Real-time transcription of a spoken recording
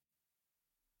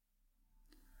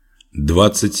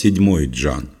27-й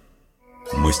джан.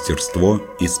 Мастерство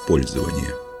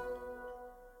использования.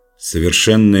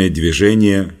 Совершенное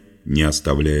движение не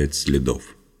оставляет следов.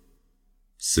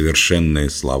 Совершенные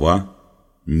слова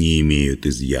не имеют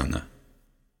изъяна.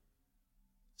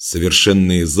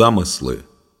 Совершенные замыслы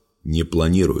не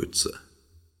планируются.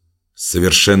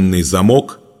 Совершенный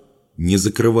замок не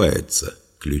закрывается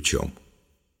ключом,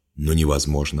 но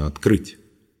невозможно открыть.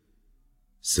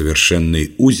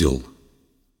 Совершенный узел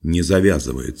не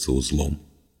завязывается узлом,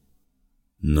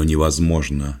 но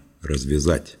невозможно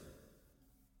развязать.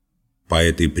 По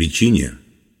этой причине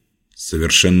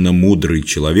совершенно мудрый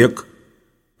человек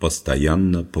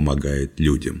постоянно помогает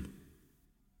людям.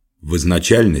 В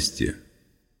изначальности,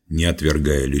 не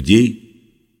отвергая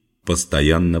людей,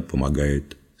 постоянно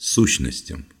помогает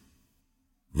сущностям.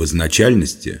 В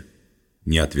изначальности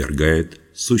не отвергает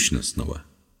сущностного,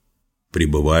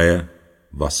 пребывая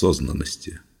в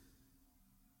осознанности.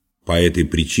 По этой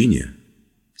причине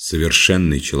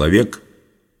совершенный человек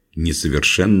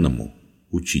несовершенному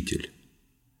учитель.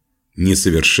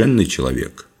 Несовершенный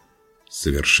человек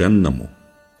совершенному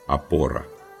опора.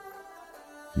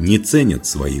 Не ценят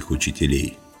своих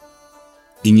учителей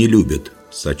и не любят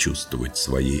сочувствовать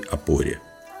своей опоре,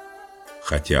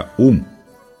 хотя ум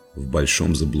в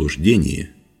большом заблуждении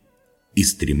и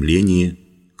стремлении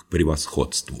к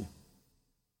превосходству.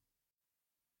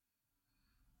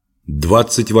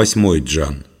 28-й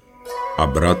джан.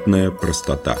 Обратная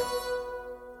простота.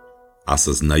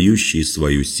 Осознающий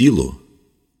свою силу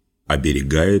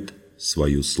оберегает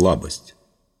свою слабость,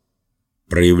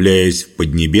 проявляясь в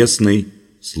поднебесной,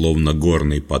 словно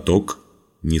горный поток,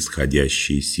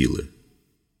 нисходящей силы.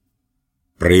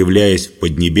 Проявляясь в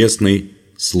поднебесной,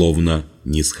 словно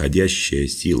нисходящая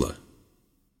сила,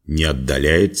 не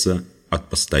отдаляется от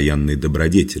постоянной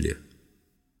добродетели,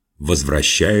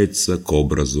 возвращается к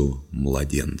образу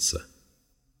младенца.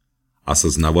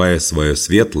 Осознавая свое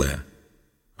светлое,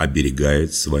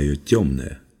 оберегает свое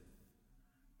темное,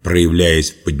 проявляясь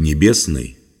в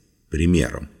поднебесной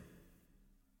примером.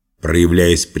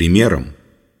 Проявляясь примером,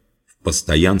 в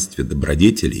постоянстве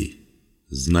добродетелей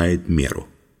знает меру,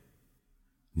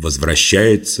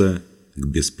 возвращается к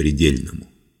беспредельному.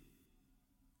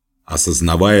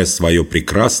 Осознавая свое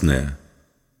прекрасное,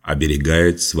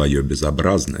 оберегает свое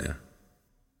безобразное,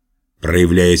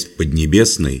 проявляясь в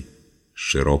поднебесной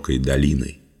широкой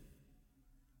долиной.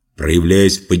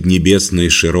 Проявляясь в поднебесной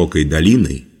широкой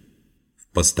долиной,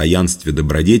 в постоянстве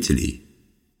добродетелей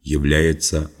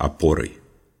является опорой.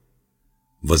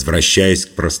 Возвращаясь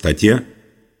к простоте,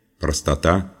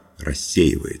 простота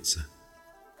рассеивается.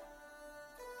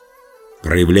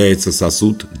 Проявляется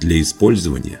сосуд для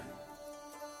использования.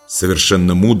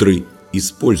 Совершенно мудрый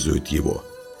использует его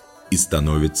и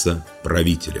становится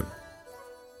правителем.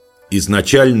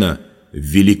 Изначально в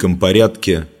великом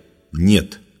порядке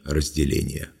нет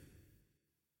разделения.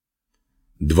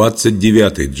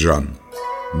 29-й джан.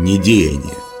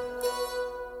 Недеяние.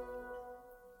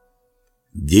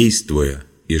 Действуя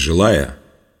и желая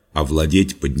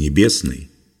овладеть поднебесной,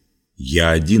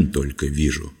 я один только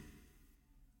вижу.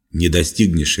 Не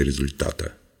достигнешь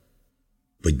результата.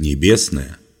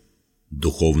 Поднебесная –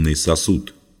 духовный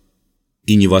сосуд,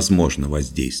 и невозможно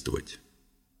воздействовать.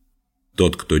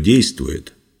 Тот, кто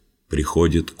действует,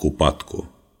 приходит к упадку.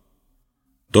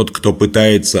 Тот, кто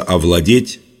пытается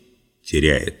овладеть,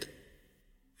 теряет.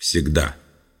 Всегда.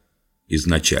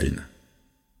 Изначально.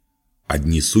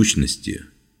 Одни сущности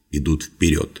идут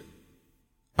вперед,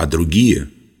 а другие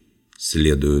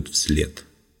следуют вслед.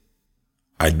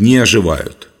 Одни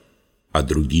оживают, а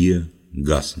другие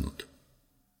гаснут.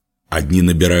 Одни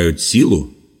набирают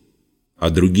силу, а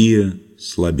другие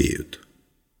слабеют.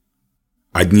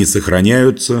 Одни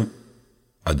сохраняются,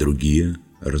 а другие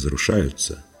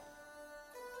разрушаются.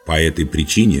 По этой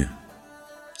причине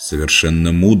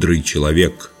совершенно мудрый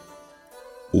человек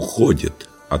уходит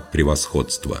от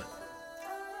превосходства,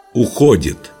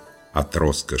 уходит от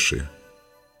роскоши,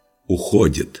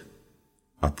 уходит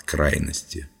от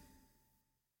крайности.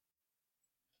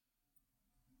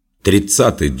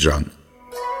 30-й джан.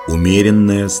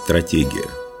 Умеренная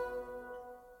стратегия.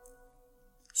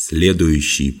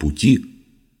 Следующие пути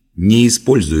не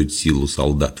используют силу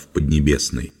солдат в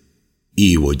Поднебесной, и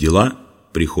его дела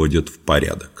приходят в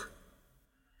порядок.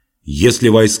 Если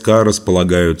войска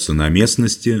располагаются на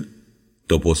местности,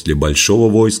 то после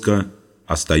большого войска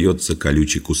остается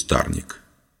колючий кустарник,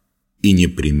 и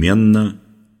непременно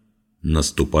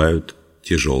наступают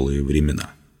тяжелые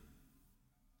времена.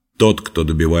 Тот, кто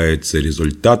добивается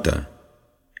результата,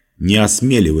 не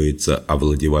осмеливается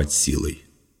овладевать силой.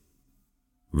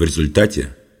 В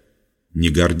результате не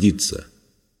гордится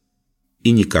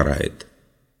и не карает,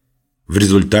 В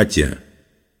результате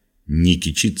не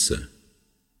кичится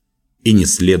и не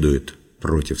следует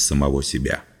против самого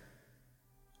себя.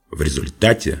 В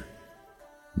результате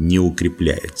не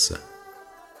укрепляется.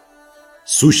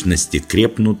 Сущности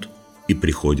крепнут и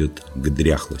приходят к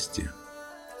дряхлости,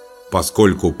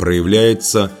 поскольку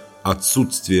проявляется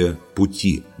отсутствие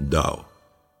пути дао.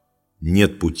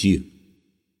 Нет пути.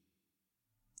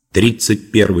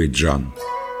 31-й джан.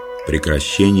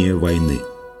 Прекращение войны.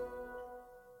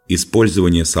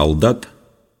 Использование солдат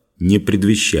не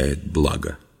предвещает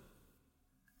блага.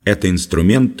 Это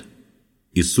инструмент,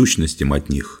 и сущностям от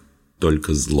них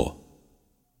только зло.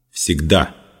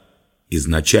 Всегда,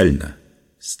 изначально,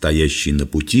 стоящий на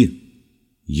пути,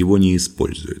 его не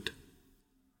использует.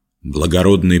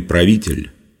 Благородный правитель,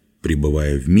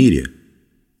 пребывая в мире,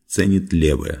 ценит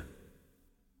левое.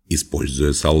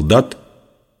 Используя солдат,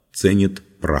 ценит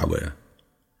правое.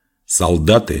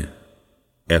 Солдаты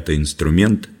 – это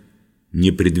инструмент,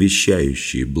 не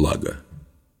предвещающий благо.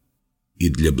 И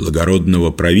для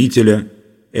благородного правителя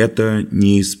это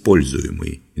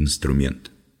неиспользуемый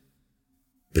инструмент.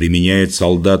 Применяет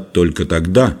солдат только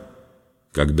тогда,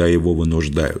 когда его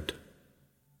вынуждают.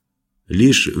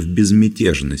 Лишь в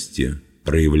безмятежности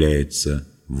проявляется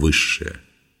высшее.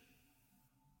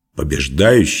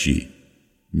 Побеждающий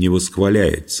не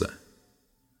восхваляется.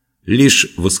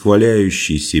 Лишь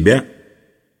восхваляющий себя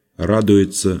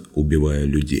радуется, убивая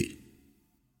людей.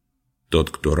 Тот,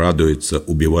 кто радуется,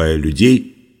 убивая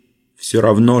людей, все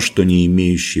равно, что не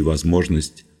имеющий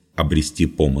возможность обрести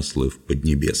помыслы в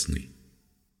Поднебесной.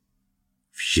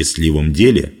 В счастливом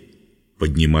деле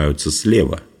поднимаются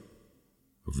слева,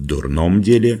 в дурном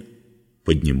деле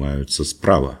поднимаются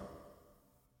справа.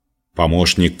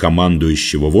 Помощник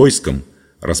командующего войском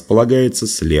располагается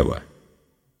слева.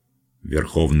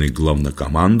 Верховный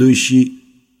главнокомандующий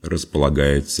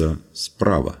располагается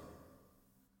справа.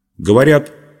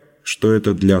 Говорят, что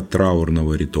это для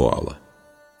траурного ритуала.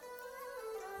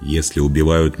 Если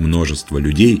убивают множество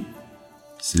людей,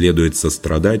 следует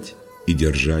сострадать и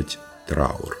держать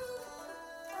траур.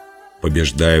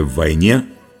 Побеждая в войне,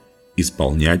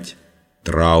 исполнять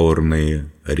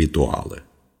траурные ритуалы.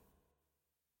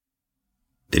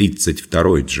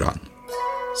 32-й джан.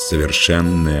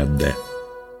 Совершенное Д.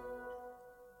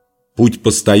 Путь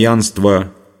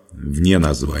постоянства вне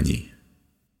названий.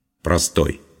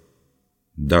 Простой,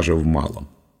 даже в малом.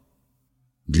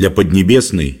 Для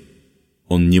Поднебесной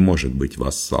он не может быть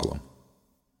вассалом.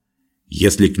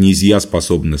 Если князья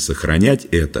способны сохранять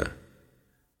это,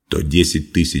 то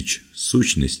 10 тысяч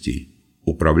сущностей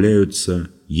управляются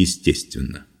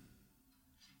естественно.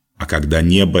 А когда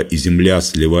небо и земля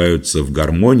сливаются в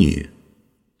гармонии,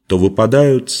 то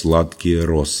выпадают сладкие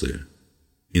росы,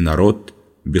 и народ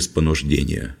без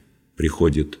понуждения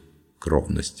приходит к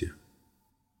ровности.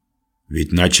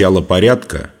 Ведь начало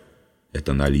порядка –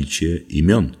 это наличие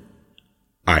имен,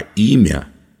 а имя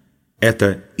 –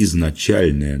 это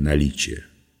изначальное наличие.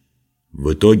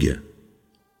 В итоге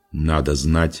надо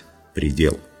знать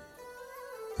предел.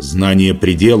 Знание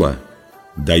предела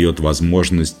дает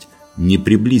возможность не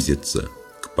приблизиться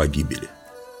к погибели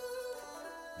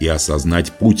и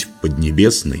осознать путь в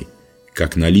Поднебесной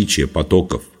как наличие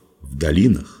потоков в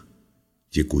долинах,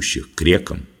 текущих к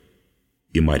рекам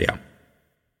и морям.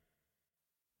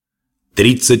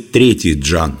 33-й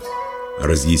джан.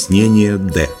 Разъяснение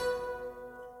Д.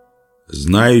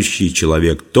 Знающий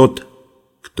человек тот,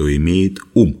 кто имеет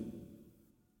ум.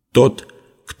 Тот,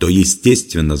 кто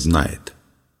естественно знает,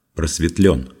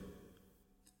 просветлен.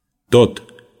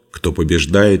 Тот, кто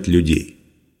побеждает людей,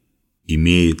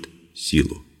 имеет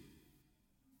силу.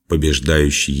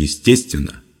 Побеждающий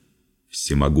естественно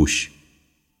всемогущ.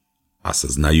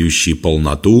 Осознающий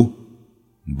полноту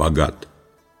богат.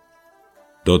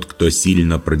 Тот, кто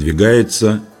сильно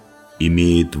продвигается,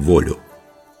 имеет волю.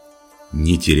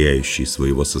 Не теряющий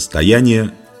своего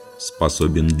состояния,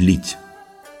 способен длить.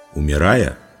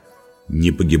 Умирая,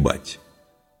 не погибать,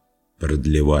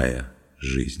 продлевая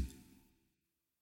жизнь.